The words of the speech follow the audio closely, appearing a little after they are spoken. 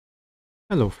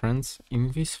Hello friends,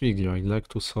 in this video I'd like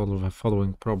to solve the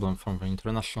following problem from the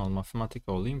International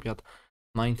Mathematical Olympiad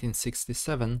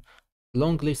 1967,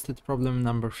 long-listed problem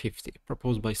number 50,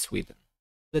 proposed by Sweden.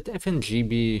 Let f and g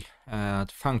be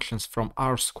functions from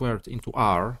r squared into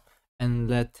r, and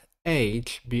let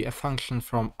h be a function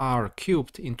from r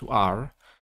cubed into r,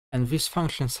 and this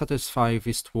function satisfies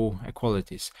these two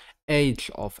equalities.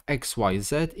 H of x, y,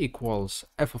 z equals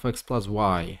f of x plus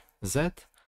y, z,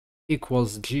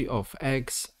 equals g of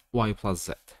x, y plus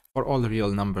z for all real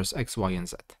numbers x, y, and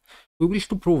z. We wish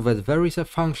to prove that there is a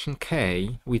function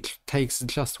k which takes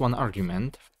just one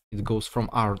argument, it goes from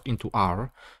r into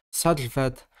r, such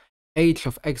that h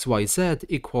of x, y, z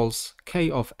equals k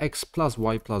of x plus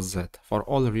y plus z for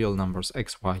all real numbers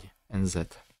x, y, and z.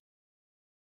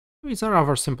 It's a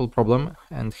rather simple problem,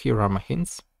 and here are my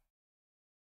hints.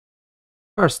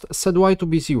 First, set y to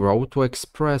be 0 to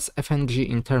express f and g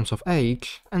in terms of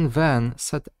h, and then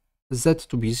set z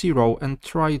to be 0 and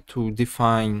try to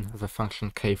define the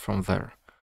function k from there.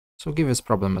 So give this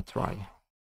problem a try.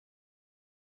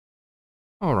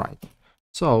 Alright,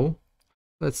 so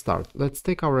let's start. Let's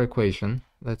take our equation,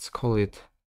 let's call it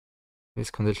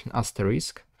this condition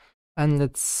asterisk, and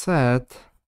let's set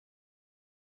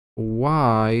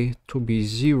y to be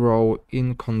 0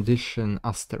 in condition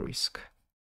asterisk.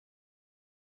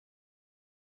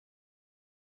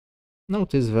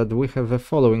 Notice that we have the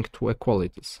following two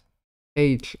equalities.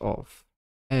 H of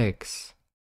x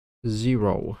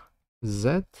 0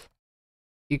 z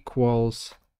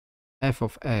equals f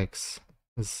of x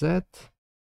z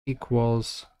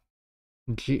equals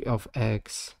g of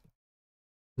x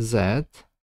z.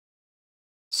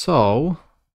 So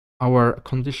our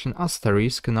condition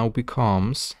asterisk now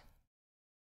becomes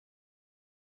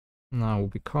the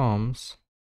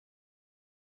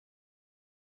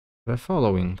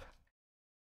following.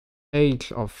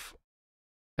 H of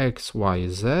x, y,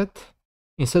 z.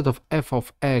 Instead of f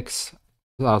of x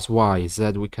plus y,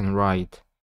 z, we can write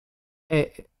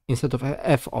instead of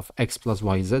f of x plus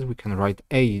y, z, we can write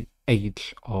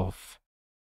h of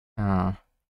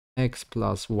x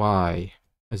plus y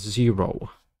 0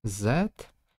 z,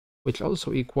 which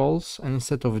also equals, and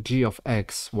instead of g of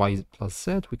x, y plus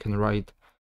z, we can write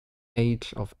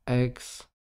h of x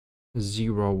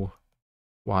 0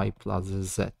 y plus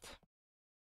z.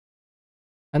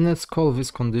 And let's call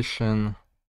this condition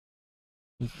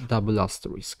double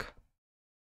asterisk.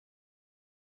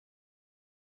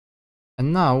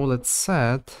 And now let's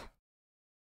set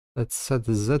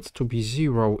z to be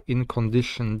 0 in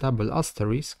condition double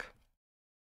asterisk.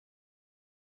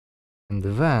 And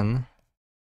then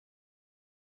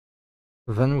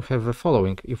we have the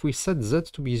following. If we set z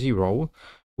to be 0,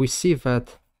 we see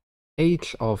that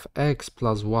h of x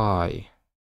plus y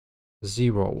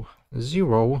 0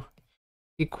 0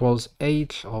 equals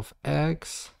h of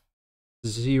x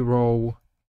 0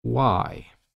 y.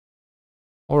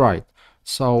 Alright,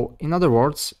 so in other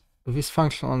words, this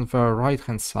function on the right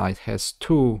hand side has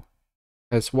two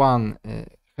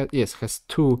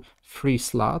free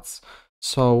slots.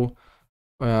 So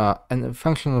and the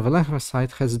function on the left hand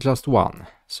side has just one.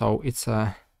 So it's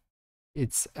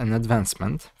an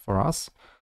advancement for us.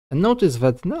 And notice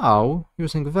that now,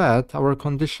 using that, our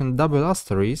condition double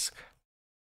asterisk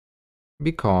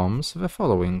becomes the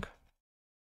following.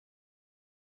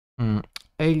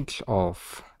 H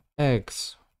of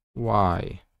x,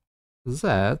 y, z,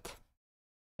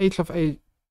 h of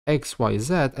x, y,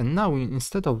 z, and now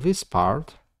instead of this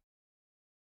part,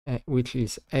 which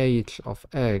is h of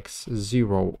x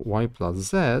 0 y plus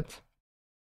z,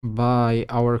 by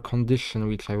our condition,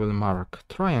 which I will mark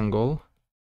triangle,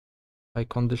 by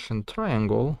condition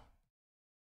triangle,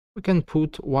 we can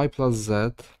put y plus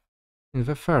z in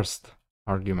the first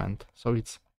argument. So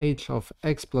it's h of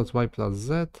x plus y plus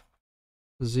z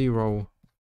 0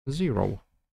 0.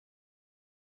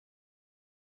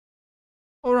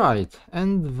 Alright,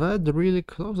 and that really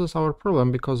closes our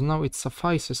problem, because now it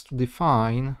suffices to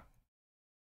define,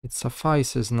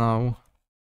 now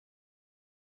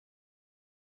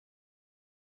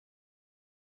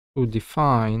to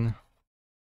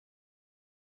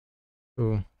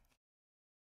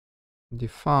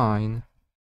define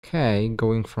k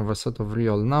going from a set of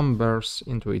real numbers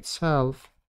into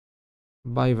itself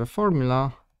by the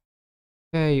formula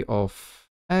k of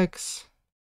x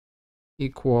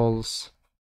equals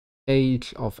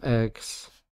h of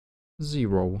x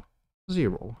 0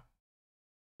 0,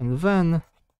 and then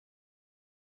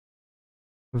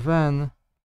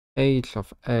h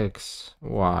of x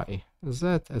y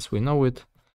z, as we know it,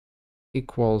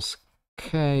 equals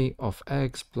k of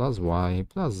x plus y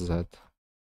plus z.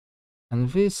 And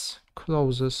this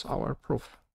closes our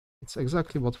proof. It's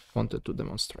exactly what we wanted to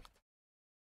demonstrate.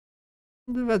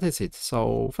 And that is it.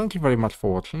 So thank you very much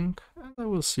for watching, and I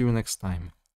will see you next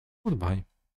time. Goodbye.